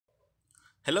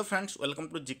Hello friends, welcome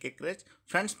to GK craze.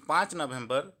 Friends, 5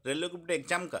 November railway group D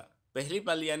exam का पहली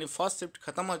पाली यानी first shift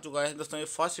खत्म हो चुका है। दोस्तों, ये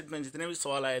फर्स्ट शिफ्ट में जितने भी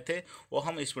सवाल आए थे वो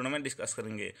हम इस वीडियो में डिस्कस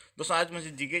करेंगे। दोस्तों, आज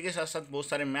मुझे जीके के साथ साथ बहुत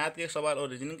सारे मैथ के सवाल और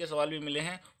रीजनिंग के सवाल भी मिले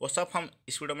हैं, वो सब हम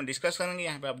इस वीडियो में डिस्कस करेंगे।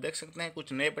 यहाँ पे आप देख सकते हैं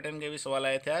कुछ नए पैटर्न के भी सवाल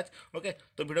आए थे आज। ओके,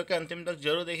 तो वीडियो के अंतिम तक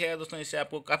जरूर देखिएगा दोस्तों, इससे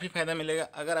आपको काफ़ी फायदा मिलेगा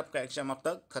अगर आपका एग्जाम अब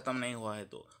तक खत्म नहीं हुआ है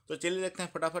तो चलिए देखते हैं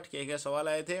फटाफट क्या क्या सवाल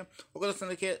आए थे। ओके दोस्तों,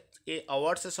 देखिए ये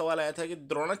अवार्ड से सवाल आया था कि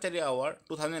द्रोणाचार्य अवार्ड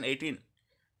 2018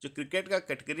 जो क्रिकेट का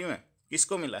कैटेगरी में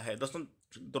किसको मिला है। दोस्तों,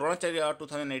 द्रोणाचार्य अवार्ड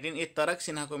 2018 ये तरक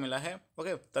सिन्हा को मिला है।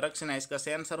 ओके, तरक सिन्हा इसका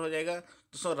सही आंसर हो जाएगा।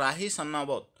 दोस्तों, राही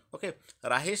सन्नाबोत, ओके,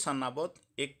 राही सन्नाबोत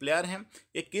एक प्लेयर हैं।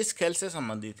 ये किस खेल से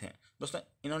संबंधित हैं? दोस्तों,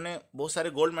 इन्होंने बहुत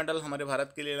सारे गोल्ड मेडल हमारे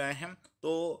भारत के लिए लाए हैं।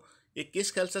 तो ये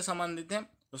किस खेल से संबंधित हैं?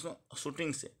 दोस्तों,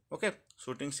 शूटिंग से। ओके,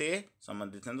 शूटिंग से ये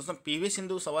संबंधित हैं। दोस्तों, पीवी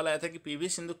सिंधु सवाल आया था कि पीवी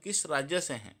सिंधु किस राज्य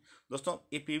से हैं। दोस्तों,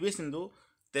 ये पीवी सिंधु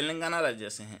तेलंगाना राज्य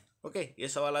से हैं। ओके, ये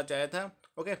सवाल आज आया था।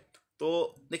 ओके,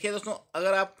 तो देखिए दोस्तों,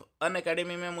 अगर आप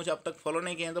अनअकैडमी में मुझे अब तक फॉलो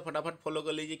नहीं किए हैं तो फटाफट फॉलो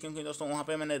कर लीजिए, क्योंकि दोस्तों वहाँ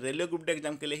पे मैंने रेलवे ग्रुप डी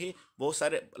एग्जाम के लिए ही बहुत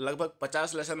सारे लगभग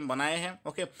 50 लेसन बनाए हैं।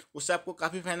 ओके, उससे आपको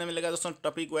काफ़ी फायदा मिलेगा दोस्तों।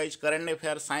 Topic wise current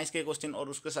affair, science के क्वेश्चन और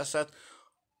उसके साथ साथ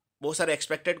बहुत सारे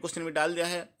एक्सपेक्टेड क्वेश्चन भी डाल दिया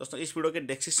है। दोस्तों, इस वीडियो के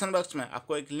डिस्क्रिप्शन बॉक्स में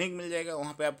आपको एक लिंक मिल जाएगा,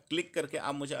 वहाँ पे आप क्लिक करके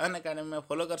आप मुझे अनअकैडमी में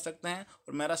फॉलो कर सकते हैं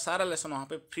और मेरा सारा लेसन वहाँ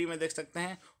पे फ्री में देख सकते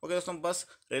हैं। ओके दोस्तों, बस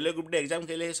रेलवे ग्रुप डी एग्जाम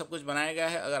के लिए ही सब कुछ बनाया गया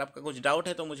है। अगर आपका कुछ डाउट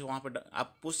है तो मुझे वहाँ पर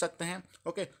आप पूछ सकते हैं।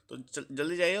 ओके, तो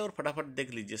जल्दी जाइए और फटाफट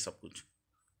देख लीजिए सब कुछ।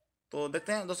 तो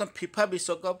देखते हैं दोस्तों, फीफा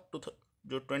विश्व कप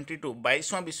जो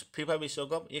 22वां फीफा विश्व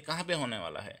कप ये कहाँ पे होने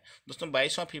वाला है। दोस्तों,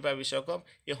 22वां फीफा विश्व कप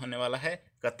ये होने वाला है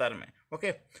कतर में।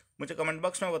 ओके, मुझे कमेंट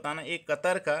बॉक्स में बताना ये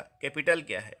कतर का कैपिटल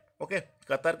क्या है। ओके,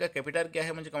 कतर का कैपिटल क्या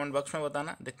है मुझे कमेंट बॉक्स में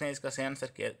बताना। देखते हैं इसका सही आंसर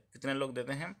क्या कितने लोग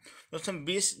देते हैं। दोस्तों,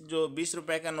 20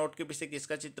 रुपए का नोट के पीछे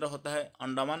किसका चित्र होता है?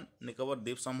 अंडमान निकोबार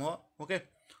द्वीप समूह। ओके,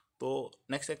 तो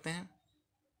नेक्स्ट देखते हैं।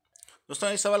 दोस्तों,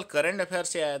 ये सवाल करंट अफेयर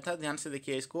से आया था, ध्यान से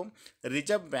देखिए इसको।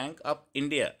 रिजर्व बैंक ऑफ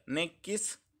इंडिया ने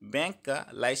किस बैंक का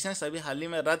लाइसेंस अभी हाल ही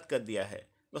में रद्द कर दिया है?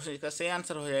 दोस्तों, इसका सही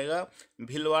आंसर हो जाएगा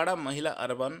भीलवाड़ा महिला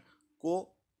अर्बन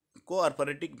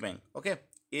कोऑपरेटिव बैंक। ओके,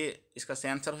 ये इसका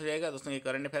सही आंसर हो जाएगा। दोस्तों, ये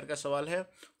करंट अफेयर का सवाल है।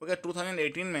 ओके,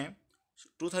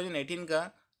 2018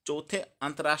 का चौथे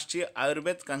अंतर्राष्ट्रीय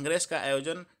आयुर्वेद कांग्रेस का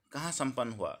आयोजन कहाँ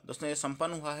संपन्न हुआ? दोस्तों, ये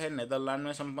संपन्न हुआ है नेदरलैंड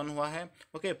में संपन्न हुआ है।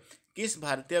 ओके, किस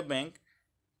भारतीय बैंक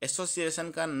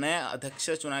एसोसिएशन का नया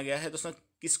अध्यक्ष चुना गया है? दोस्तों,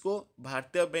 किसको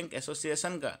भारतीय बैंक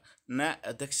एसोसिएशन का नया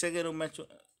अध्यक्ष के रूप में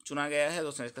चुना गया है?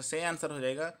 दोस्तों, इसका सही आंसर हो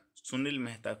जाएगा सुनील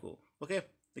मेहता को। ओके,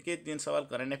 देखिए 3 सवाल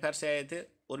करंट अफेयर से आए थे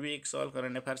और भी एक सवाल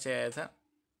करंट अफेयर से आया था।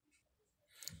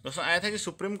 दोस्तों, आया था कि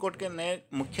सुप्रीम कोर्ट के नए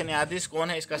मुख्य न्यायाधीश कौन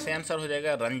है? इसका सही आंसर हो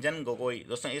जाएगा रंजन गोगोई।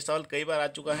 दोस्तों, ये सवाल कई बार आ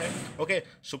चुका है। ओके,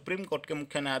 सुप्रीम कोर्ट के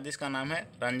मुख्य न्यायाधीश का नाम है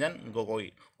रंजन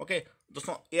गोगोई। ओके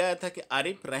दोस्तों, ये आया था कि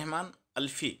आरिफ रहमान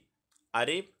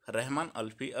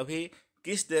अल्फी अभी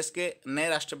किस देश के नए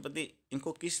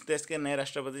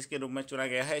राष्ट्रपति के रूप में चुना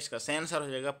गया है? इसका सही आंसर हो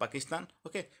जाएगा पाकिस्तान।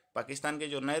 ओके, पाकिस्तान के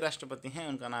जो नए राष्ट्रपति हैं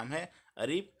उनका नाम है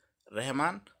आरिफ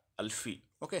रहमान अल्फी।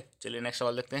 ओके, चलिए नेक्स्ट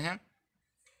सवाल देखते हैं।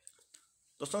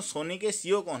 दोस्तों, सोनी के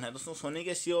सीईओ कौन है? दोस्तों, सोनी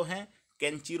के सीईओ हैं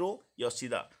केंचिरो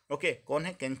योशिदा। ओके, कौन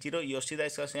है केंचिरो योशिदा?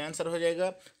 इसका सही आंसर हो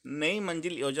जाएगा नई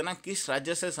मंजिल योजना किस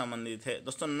राज्य से संबंधित है?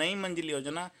 दोस्तों, नई मंजिल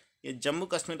योजना ये जम्मू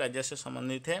कश्मीर राज्य से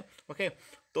संबंधित है। ओके,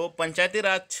 तो पंचायती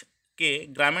राज के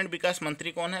ग्रामीण विकास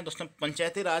मंत्री कौन है? दोस्तों,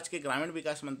 पंचायती राज के ग्रामीण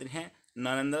विकास मंत्री हैं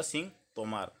नरेंद्र सिंह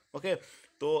तोमर। ओके,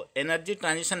 तो एनर्जी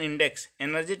ट्रांजिशन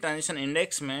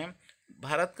इंडेक्स में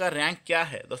भारत का रैंक क्या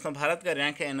है? दोस्तों, भारत का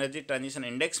रैंक है एनर्जी ट्रांजिशन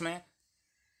इंडेक्स में,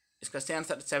 इसका सही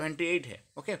आंसर 78 है।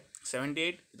 ओके,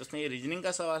 78। दोस्तों, ये रीजनिंग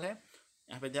का सवाल है,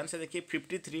 यहाँ पे ध्यान से देखिए।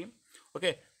 53,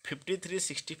 ओके, 53,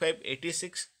 65,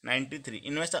 86, 93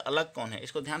 इनमें से अलग कौन है?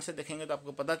 इसको ध्यान से देखेंगे तो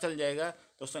आपको पता चल जाएगा।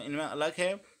 दोस्तों, इनमें अलग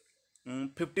है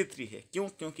 53 है। क्यों?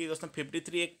 क्योंकि दोस्तों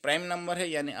 53 एक प्राइम नंबर है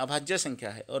यानी अभाज्य संख्या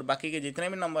है, और बाकी के जितने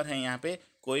भी नंबर हैं यहाँ पे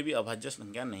कोई भी अभाज्य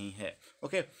संख्या नहीं है।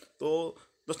 ओके, तो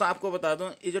दोस्तों आपको बता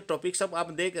दूं ये जो टॉपिक सब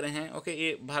आप देख रहे हैं, ओके,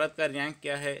 ये भारत का रैंक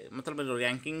क्या है, मतलब जो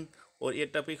रैंकिंग, और ये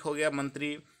टॉपिक हो गया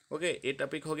मंत्री। ओके, ये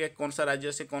टॉपिक हो गया कौन सा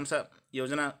राज्य से कौन सा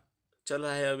योजना चल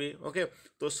रहा है अभी। ओके,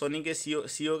 तो सोनी के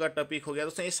सीईओ का टॉपिक हो गया।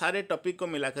 दोस्तों, ये सारे टॉपिक को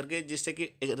मिला करके जिससे कि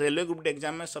रेलवे ग्रुप डी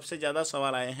एग्जाम में सबसे ज़्यादा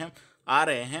सवाल आ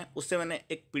रहे हैं उससे मैंने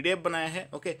एक पीडीएफ बनाया है।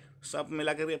 ओके, सब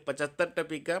मिला करके 75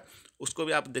 टॉपिक का, उसको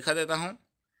भी आप दिखा देता हूँ।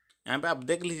 यहाँ पे आप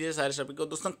देख लीजिए सारे टॉपिक को।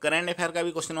 दोस्तों, करंट अफेयर का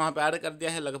भी क्वेश्चन वहाँ पे ऐड कर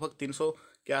दिया है, लगभग 300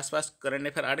 के आसपास करंट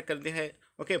अफेयर ऐड कर दिया है।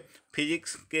 ओके,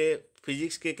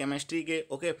 फिजिक्स के केमिस्ट्री के,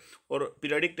 ओके, और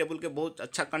पीरियोडिक टेबल के बहुत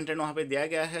अच्छा कंटेंट वहाँ पे दिया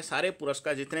गया है। सारे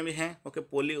पुरस्कार जितने भी हैं, ओके,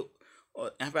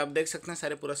 और यहाँ पे आप देख सकते हैं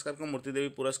सारे पुरस्कार को, मूर्ति देवी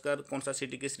पुरस्कार कौन सा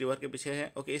सिटी किस रिवर के पीछे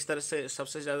है। ओके, इस तरह से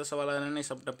सबसे ज़्यादा सवाल आ रहे हैं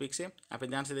सब टॉपिक से। यहाँ पे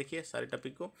ध्यान से देखिए सारे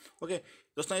टॉपिक को। ओके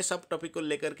दोस्तों, ये सब टॉपिक को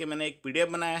लेकर के मैंने एक PDF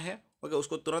बनाया है। ओके,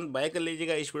 उसको तुरंत बाय कर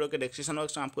लीजिएगा। इस वीडियो के डिस्क्रिप्शन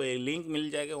बॉक्स में आपको एक लिंक मिल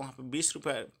जाएगा, वहाँ पे 20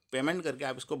 रुपये पेमेंट करके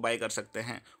आप इसको बाय कर सकते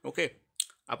हैं। ओके,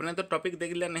 आपने तो टॉपिक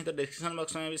देख लिया, नहीं तो डिस्क्रिप्शन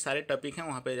बॉक्स में भी सारे टॉपिक हैं,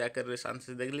 वहाँ पे जाकर शांति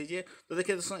से देख लीजिए। तो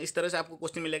देखिए दोस्तों, इस तरह से आपको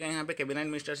क्वेश्चन मिलेगा। यहाँ पे कैबिनेट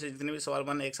मिनिस्टर से जितने भी सवाल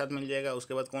बने एक साथ मिल जाएगा।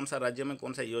 उसके बाद कौन सा राज्य में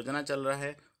कौन सा योजना चल रहा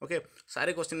है। ओके,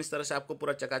 सारे क्वेश्चन इस तरह से आपको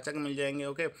पूरा चकाचक मिल जाएंगे।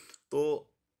 ओके, तो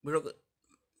वीडियो को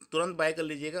तुरंत बाय कर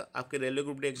लीजिएगा। आपके रेलवे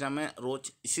ग्रुप डी एग्जाम में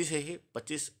रोज इसी से ही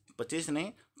 25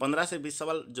 नहीं 15 से 20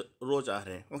 सवाल रोज आ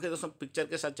रहे हैं। ओके दोस्तों, पिक्चर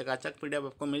के साथ चकाचक PDF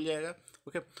आपको मिल जाएगा।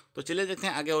 ओके, तो चलिए देखते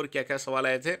हैं आगे और क्या क्या सवाल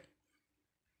आए थे।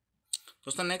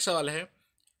 दोस्तों नेक्स्ट सवाल है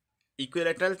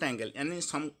इक्विलेटरल ट्रायंगल, यानी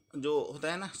जो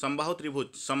होता है ना समबाहु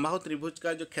त्रिभुज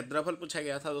का जो क्षेत्रफल पूछा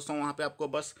गया था दोस्तों। वहाँ पे आपको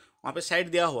बस वहाँ पे साइड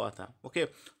दिया हुआ था। ओके,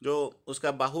 जो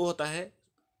उसका बाहु होता है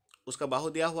उसका बाहु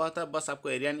दिया हुआ था, बस आपको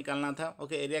एरिया निकालना था।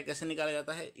 ओके, एरिया कैसे निकाला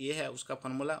जाता है, ये है उसका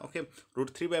फॉर्मूला। ओके,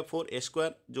 √3/4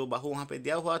 A², जो बाहु वहाँ पे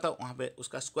दिया हुआ था वहाँ पे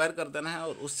उसका स्क्वायर कर देना है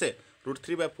और उससे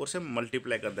 √3/4 से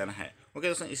मल्टीप्लाई कर देना है। ओके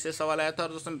दोस्तों, इससे सवाल आया था।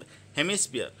 और दोस्तों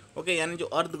हेमिस्फीयर, ओके, यानी जो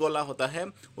अर्ध गोला होता है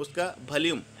उसका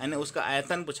वॉल्यूम यानी उसका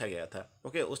आयतन पूछा गया था।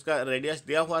 ओके, उसका रेडियस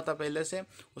दिया हुआ था पहले से,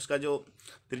 उसका जो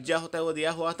त्रिज्या होता है वो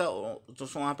दिया हुआ था,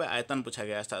 दोस्तों वहाँ पे आयतन पूछा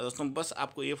गया था। दोस्तों बस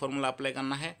आपको ये फॉर्मूला अप्लाई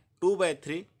करना है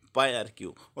 2/3 πr3।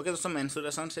 ओके दोस्तों,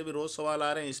 मेंसुरेशन से भी रोज सवाल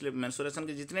आ रहे हैं, इसलिए मेंसुरेशन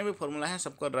के जितने भी फॉर्मूला हैं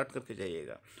सबको रट करके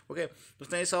जाइएगा। ओके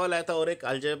दोस्तों, ये सवाल आया था और एक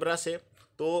अलजेब्रा से।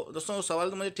 तो दोस्तों वो सवाल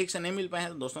तो मुझे ठीक से नहीं मिल पाए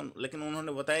हैं दोस्तों, लेकिन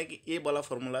उन्होंने बताया कि ये वाला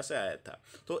फॉर्मूला से आया था।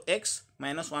 तो x -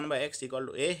 1/x =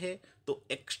 a है, तो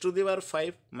x⁵ -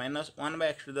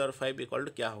 1/x⁵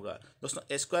 = क्या होगा दोस्तों,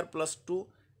 a² + 2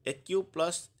 a³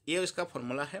 + ये इसका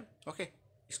फॉर्मूला है। ओके,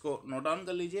 इसको नोट डाउन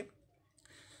कर लीजिए।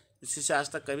 इसी से आज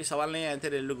तक कभी सवाल नहीं आए थे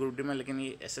रेलवे ग्रुप डी में, लेकिन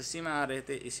ये SSC में आ रहे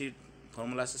थे। इसी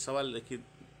फॉर्मूला से सवाल देखिए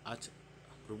आज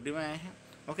ग्रुप डी में आए हैं।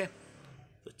 ओके,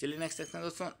 तो चलिए नेक्स्ट देखते हैं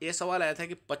दोस्तों। ये सवाल आया था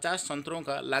कि 50 संतरों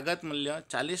का लागत मूल्य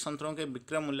 40 संतरों के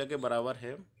विक्रय मूल्य के बराबर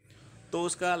है, तो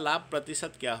उसका लाभ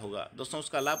प्रतिशत क्या होगा। दोस्तों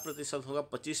उसका लाभ प्रतिशत होगा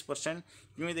 25%।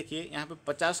 क्योंकि देखिए यहाँ पे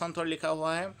 50 संतों लिखा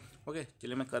हुआ है। ओके,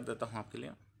 चलिए मैं कर देता हूँ आपके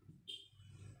लिए।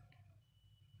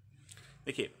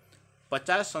 देखिए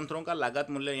 50 संतरों का लागत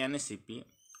मूल्य यानी CP।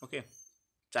 ओके,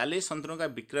 40 संतरों का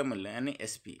विक्रय मूल्य यानी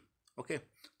SP। ओके,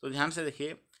 तो ध्यान से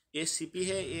देखिए, ये CP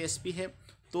है ये SP है,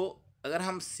 तो अगर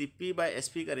हम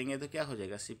CP/SP करेंगे तो क्या हो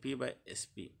जाएगा,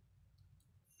 CP/SP।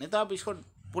 नहीं तो आप इसको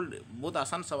बहुत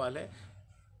आसान सवाल है,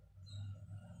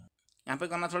 यहाँ पे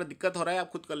करना थोड़ा दिक्कत हो रहा है,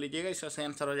 आप खुद कर लीजिएगा। इसका सही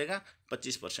आंसर हो जाएगा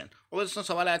 25%। और दोस्तों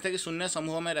सवाल आया था कि शून्य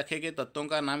समूह में रखे गए तत्वों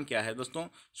का नाम क्या है। दोस्तों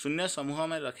शून्य समूह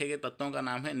में रखे गए तत्वों का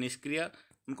नाम है निष्क्रिय,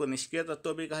 उनको निष्क्रिय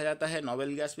तत्व भी कहा जाता है,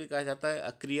 नोबेल गैस भी कहा जाता है,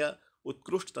 अक्रिय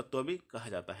उत्कृष्ट तत्व भी कहा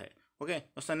जाता है। ओके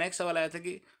दोस्तों, नेक्स्ट सवाल आया था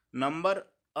कि number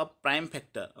of prime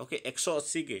factor, okay,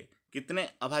 180 के कितने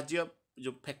अभाज्य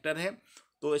जो फैक्टर है,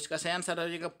 तो इसका सही आंसर हो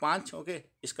जाएगा 5। ओके,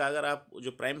 इसका अगर आप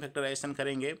जो प्राइम फैक्टराइजेशन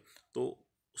करेंगे तो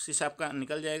उस हिसाब का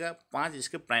निकल जाएगा, 5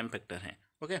 इसके प्राइम फैक्टर हैं।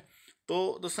 ओके,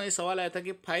 तो दोस्तों ये सवाल आया था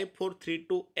कि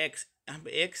 5432x, यहाँ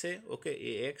पे x है। ओके,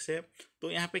 ये x है,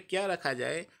 तो यहाँ पे क्या रखा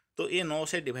जाए, तो ये 9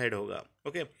 से डिवाइड होगा।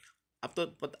 ओके,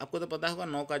 आपको तो पता होगा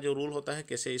 9 का जो रूल होता है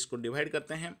कैसे इसको डिवाइड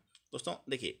करते हैं। दोस्तों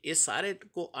देखिए, ये सारे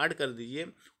को ऐड कर दीजिए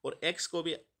और x को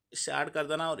भी इससे ऐड कर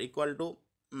देना और इक्वल टू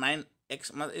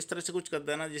 9x, मतलब इस तरह से कुछ कर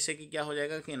देना, जिससे कि क्या हो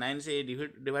जाएगा कि 9 से ये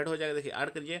डिवाइड हो जाएगा। देखिए ऐड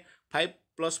करिए, 5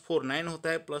 + 4 9 होता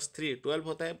है, +3 12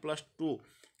 होता है, +2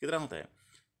 कितना होता है,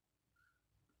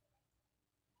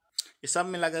 ये सब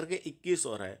मिला करके 21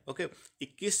 हो रहा है। ओके,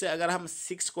 21 से अगर हम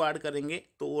 6 को ऐड करेंगे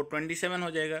तो वो 27 हो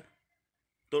जाएगा।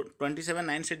 तो 27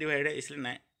 9 से डिवाइड है,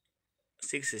 इसलिए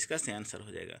 6 इसका सही आंसर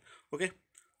हो जाएगा। ओके,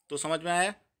 तो समझ में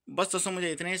आया। बस दोस्तों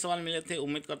मुझे इतने ही सवाल मिले थे,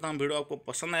 उम्मीद करता हूँ वीडियो आपको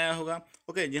पसंद आया होगा।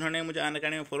 ओके, जिन्होंने मुझे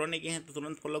अनअकैडमी में फॉलो नहीं किए हैं तो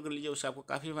तुरंत फॉलो कर लीजिए, उससे आपको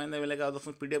काफ़ी फायदा मिलेगा। और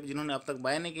दोस्तों PDF जिन्होंने अब तक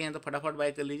बाय नहीं किए हैं तो फटाफट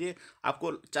बाय कर लीजिए,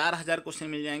 आपको 4000 क्वेश्चन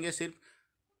मिल जाएंगे सिर्फ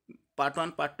पार्ट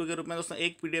 1 पार्ट 2 के रूप में। दोस्तों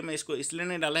एक PDF में इसको इसलिए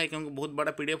नहीं डाला है क्योंकि बहुत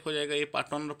बड़ा PDF हो जाएगा, ये पार्ट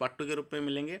 1 और पार्ट 2 के रूप में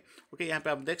मिलेंगे। ओके, यहाँ पे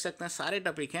आप देख सकते हैं सारे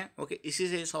टॉपिक हैं। ओके, इसी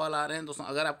से सवाल आ रहे हैं दोस्तों।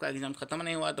 अगर आपका एग्जाम खत्म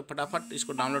नहीं हुआ तो फटाफट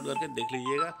इसको डाउनलोड करके देख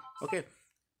लीजिएगा। ओके,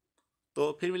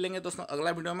 तो फिर मिलेंगे दोस्तों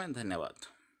अगला वीडियो में। धन्यवाद।